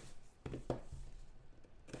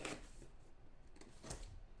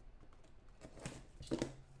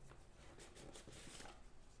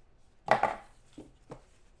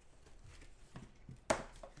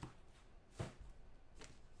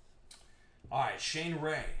 All right, Shane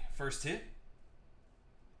Ray, first hit.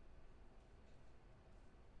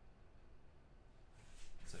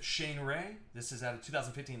 So Shane Ray, this is out of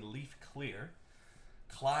 2015 Leaf Clear.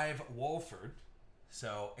 Clive Walford,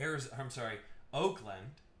 so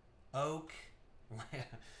Oakland,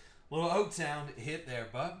 little Oaktown hit there,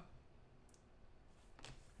 bub.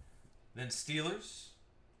 Then Steelers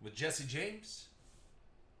with Jesse James.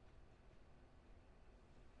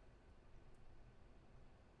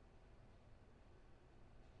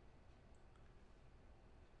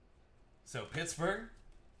 So Pittsburgh,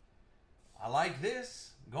 I like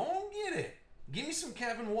this. Go on, get it. Give me some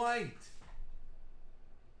Kevin White.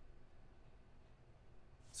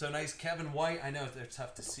 So nice Kevin White. I know they're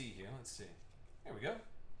tough to see here. Let's see. There we go.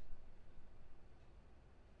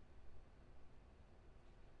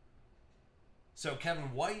 So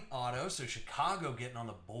Kevin White auto. So Chicago getting on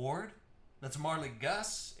the board. That's Marley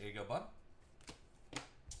Gus. There you go, bud.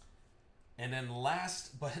 And then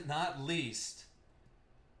last but not least,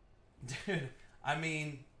 dude, I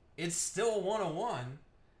mean, it's still a 101,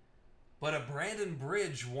 but a Brandon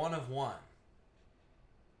Bridge 1/1.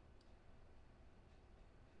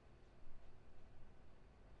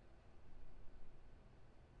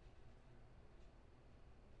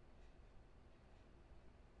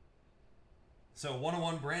 So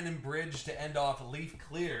 1/1 Brandon Bridge to end off Leaf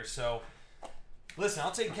Clear. So listen,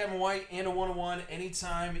 I'll take Kevin White and a 1/1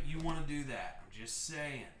 anytime you want to do that. I'm just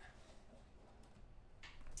saying.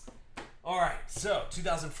 All right, so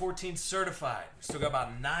 2014 certified. We still got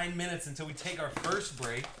about 9 minutes until we take our first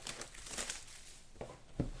break.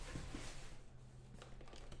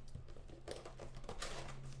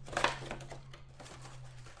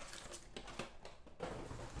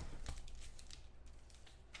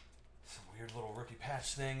 Some weird little rookie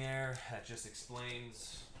patch thing there. That just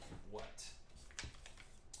explains what?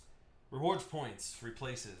 Rewards points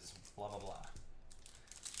replaces blah, blah, blah.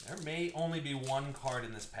 There may only be one card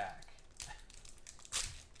in this pack.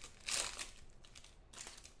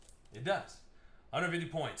 It does. 150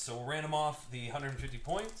 points. So we'll random off the 150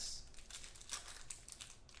 points.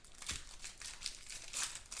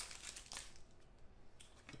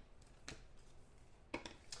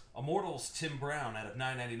 Immortals Tim Brown out of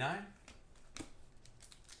 999.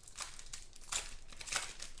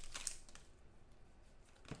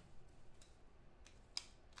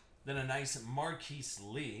 Then a nice Marquise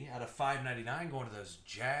Lee out of 599 going to those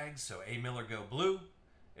Jags. So A. Miller go blue.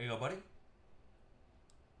 There you go, buddy.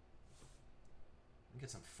 Get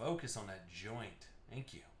some focus on that joint.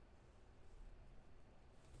 Thank you.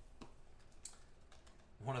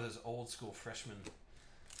 One of those old school freshman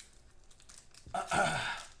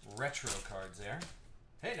retro cards there.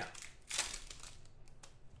 Hey now.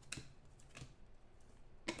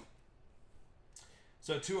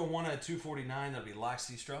 So 201 out of 249, that'll be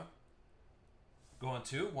Loxley-Stroh. Going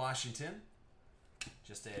to Washington.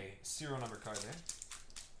 Just a serial number card there.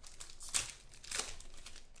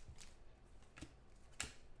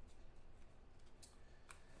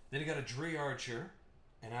 Then you got a Dre Archer,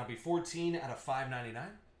 and that'll be 14 out of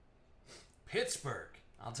 599. Pittsburgh.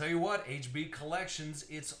 I'll tell you what, HB Collections,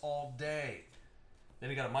 it's all day. Then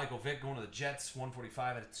you got a Michael Vick going to the Jets,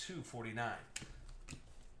 145 out of 249.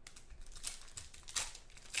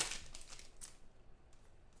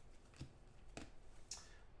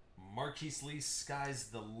 Marquise Lee, Sky's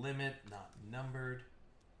the Limit, not numbered.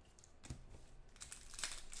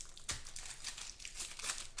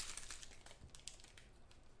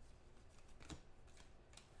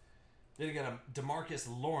 Then you got a DeMarcus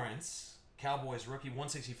Lawrence, Cowboys rookie,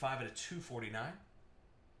 165 out of 249.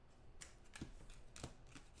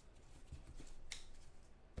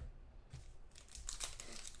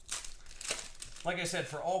 Like I said,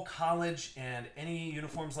 for all college and any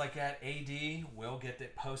uniforms like that, AD will get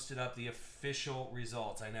that posted up, the official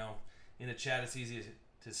results. I know in the chat it's easy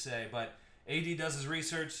to say, but AD does his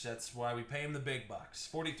research. That's why we pay him the big bucks.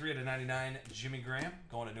 43 out of 99, Jimmy Graham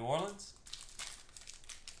going to New Orleans.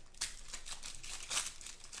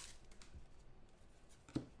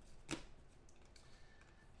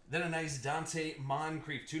 Then a nice Dante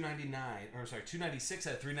Moncrief, 296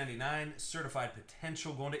 out of 399, certified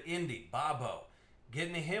potential going to Indy. Bobo,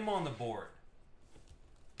 getting him on the board.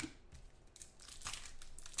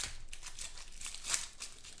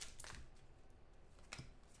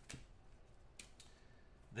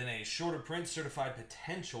 Then a shorter print, certified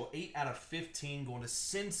potential, 8 out of 15, going to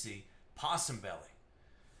Cincy, Possum Belly.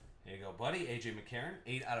 There you go, buddy. AJ McCarron,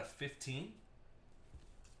 8 out of 15.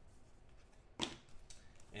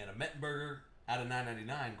 And a Mettenberger out of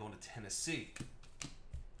 999 going to Tennessee.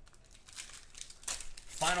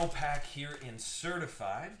 Final pack here in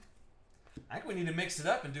certified. I think we need to mix it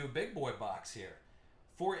up and do a big boy box here.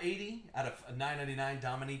 480 out of 999,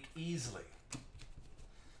 Dominique Easley.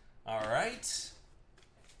 All right.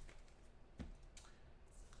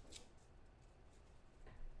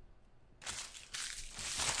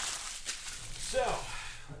 So,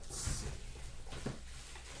 let's see.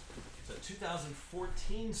 So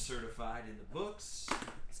 2014 certified in the books.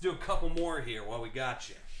 Let's do a couple more here while we got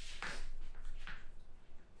you.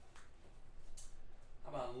 How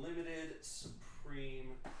about Limited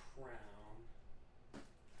Supreme Crown?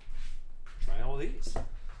 Try all these.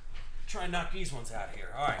 Try knock these ones out here.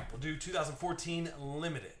 All right, we'll do 2014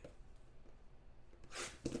 Limited.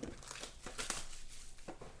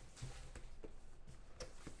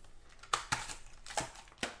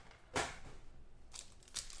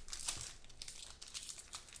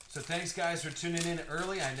 So thanks, guys, for tuning in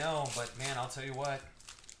early. I know, but man, I'll tell you what,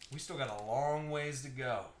 we still got a long ways to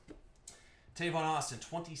go. Tavon Austin,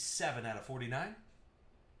 27 out of 49.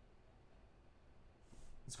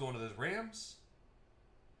 Let's go into those Rams.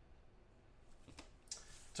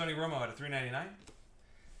 Tony Romo out of 399.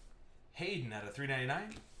 Hayden out of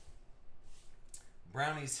 399.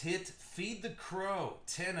 Brownies hit Feed the Crow,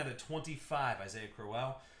 10 out of 25. Isaiah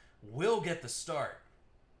Crowell will get the start.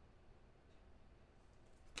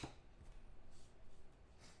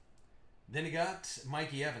 Then you got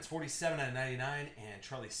Mikey Evans, 47 out of 99, and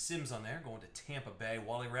Charlie Sims on there, going to Tampa Bay.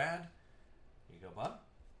 Wally Rad. Here you go, bud.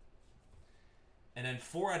 And then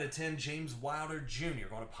 4 out of 10, James Wilder Jr.,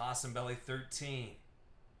 going to Possum Belly, 13.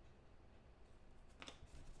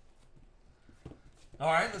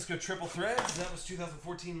 All right, let's go triple threads. That was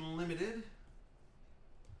 2014 Limited.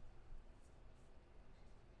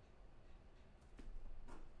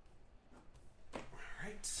 All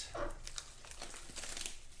right.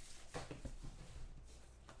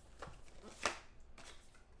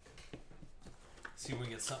 See if we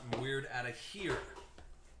can get something weird out of here.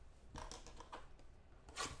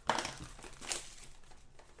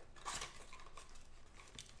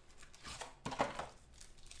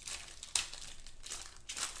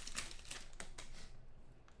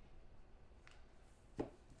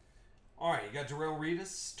 All right, you got Darrelle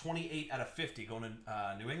Revis, 28 out of 50, going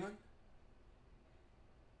to New England.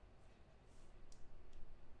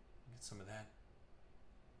 Get some of that.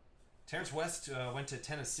 Terrence West went to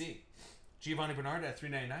Tennessee. Giovanni Bernard at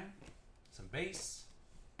 399. Some base.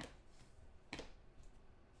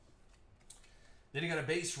 Then you got a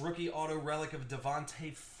base rookie auto relic of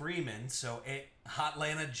Devontae Freeman. So a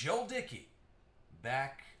Hotlanta Joe Dickey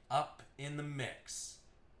back up in the mix.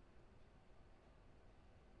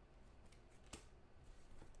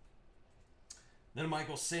 Then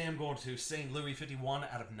Michael Sam going to St. Louis, 51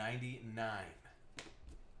 out of 99.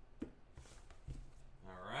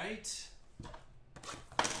 All right.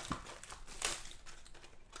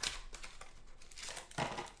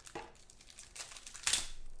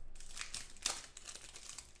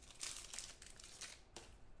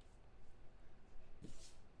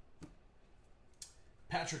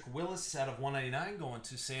 Patrick Willis out of 199 going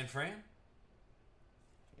to San Fran.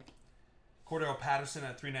 Cordell Patterson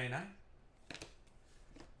at 399.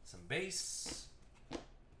 Some base.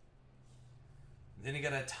 Then you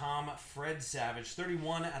got a Tom Fred Savage,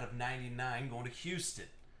 31 out of 99 going to Houston.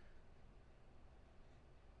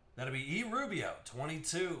 That'll be E. Rubio,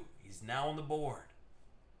 22. He's now on the board.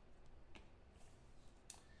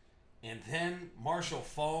 And then Marshall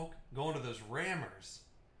Falk going to those Rammers.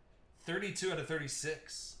 32 out of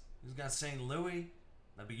 36. Who's got St. Louis?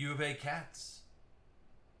 That'll be U of A Cats.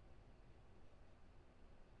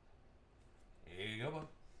 Here you go, bud.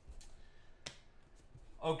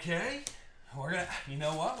 Okay. We're gonna, you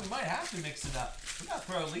know what? We might have to mix it up. We gotta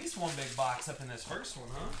throw at least one big box up in this first one,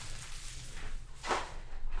 huh?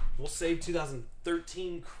 We'll save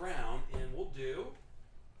 2013 Crown and we'll do.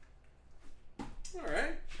 All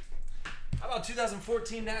right. How about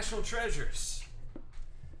 2014 National Treasures?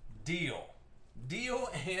 Deal. Deal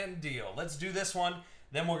and deal. Let's do this one.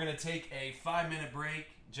 Then we're going to take a 5-minute break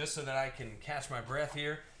just so that I can catch my breath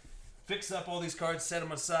here. Fix up all these cards, set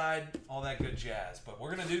them aside, all that good jazz. But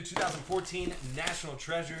we're going to do 2014 National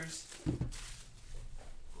Treasures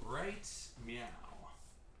right meow.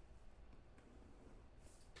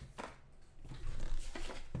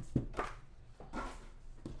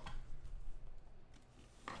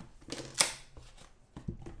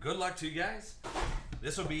 Good luck to you guys.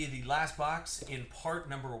 This will be the last box in part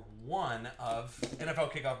number 1 of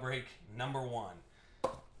NFL Kickoff Break number 1.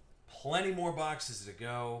 Plenty more boxes to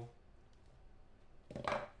go.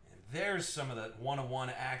 And there's some of the one-on-one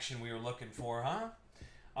action we were looking for, huh?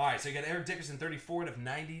 All right, so you got Eric Dickerson, 34 out of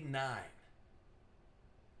 99.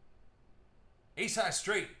 Ace High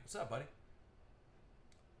Straight. What's up, buddy?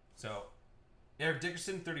 So, Eric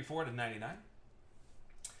Dickerson, 34 out of 99.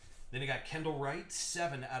 Then you got Kendall Wright,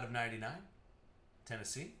 7 out of 99.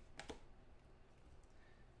 Tennessee.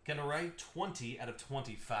 Kendall Wright, 20 out of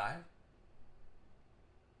 25.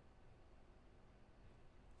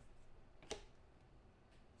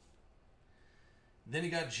 Then you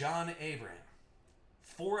got John Abraham,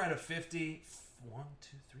 4 out of 50. 1,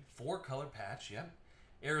 2, 3, 4 color patch, yep.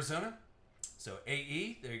 Arizona. So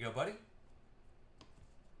AE, there you go, buddy.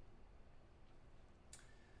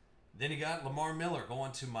 Then you got Lamar Miller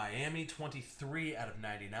going to Miami, 23 out of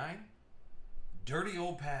 99. Dirty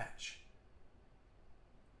old patch.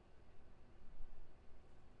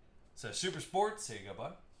 So Super Sports, there you go,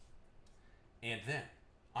 bud. And then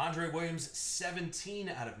Andre Williams, 17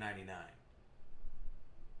 out of 99.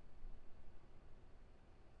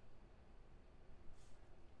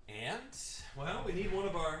 And, well, we need one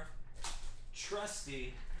of our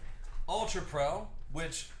trusty Ultra Pro,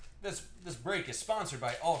 which this break is sponsored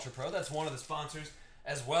by Ultra Pro. That's one of the sponsors,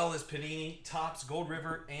 as well as Panini, Topps, Gold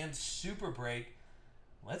River, and Super Break.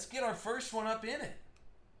 Let's get our first one up in it.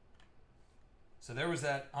 So there was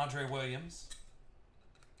that Andre Williams.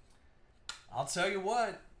 I'll tell you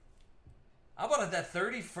what. How about at that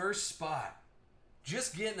 31st spot?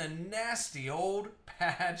 Just getting a nasty old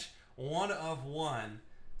patch, 1 of 1.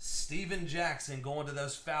 Steven Jackson going to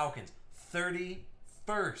those Falcons.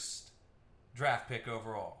 31st draft pick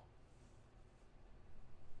overall.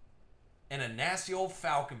 And a nasty old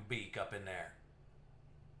Falcon beak up in there.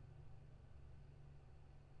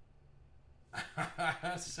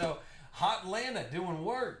 So, Hot Atlanta doing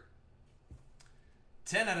work.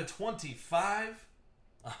 10 out of 25.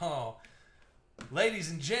 Oh, ladies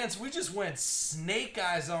and gents, we just went snake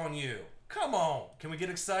eyes on you. Come on. Can we get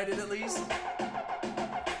excited at least?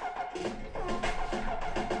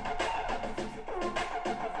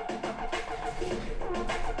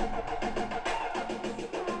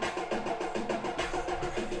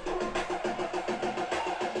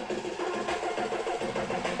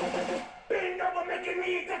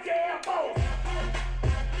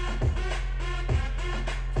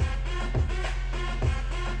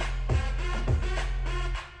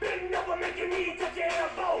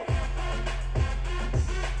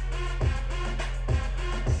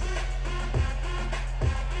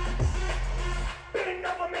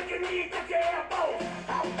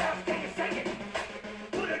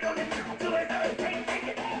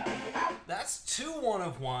 That's 2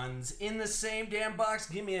 1-of-1s in the same damn box.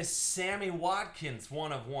 Give me a Sammy Watkins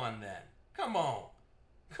 1-of-1 then. Come on.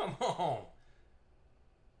 Come on.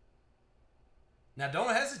 Now,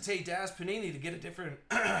 don't hesitate to ask Panini to get a different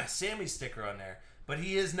Sammy sticker on there. But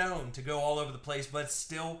he is known to go all over the place, but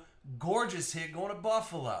still gorgeous hit going to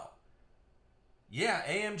Buffalo. Yeah,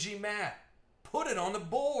 AMG Matt. Put it on the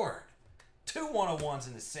board. 2 1-of-1s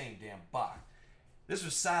in the same damn box. This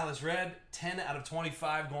was Silas Red, 10 out of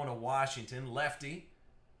 25 going to Washington. Lefty.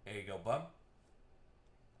 There you go, bub.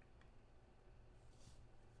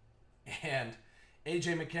 And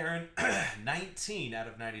AJ McCarron, 19 out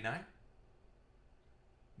of 99.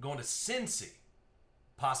 Going to Cincy.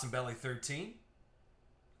 Possum Belly, 13.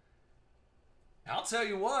 I'll tell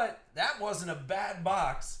you what, that wasn't a bad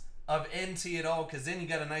box of NT at all, because then you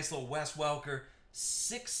got a nice little Wes Welker,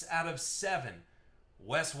 6 out of 7.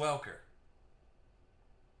 Wes Welker.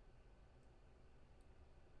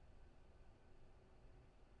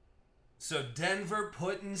 So Denver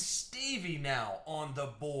putting Stevie now on the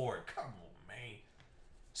board. Come on, man.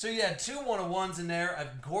 So you had 2 1-of-1s in there. A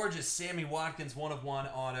gorgeous Sammy Watkins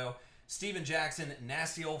 1-of-1 auto. Steven Jackson,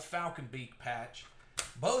 nasty old Falcon beak patch.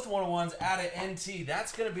 Both 1-of-1s out of NT.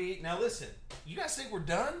 That's going to be... Now listen, you guys think we're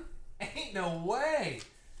done? Ain't no way.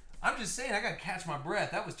 I'm just saying, I got to catch my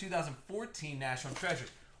breath. That was 2014 National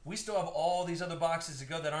Treasures. We still have all these other boxes to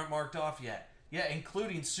go that aren't marked off yet. Yeah,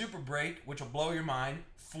 including Super Break, which will blow your mind.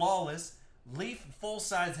 Flawless. Leaf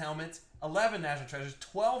full-size helmets. 11 National Treasures.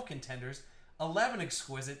 12 Contenders. 11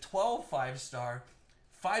 Exquisite. 12 5-star.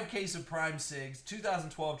 5 case of Prime Sigs.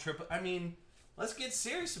 2012 Triple. I mean, let's get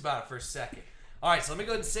serious about it for a second. All right, so let me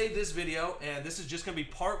go ahead and save this video, and this is just going to be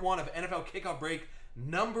part 1 of NFL Kickoff Break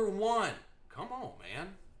number 1. Come on, man.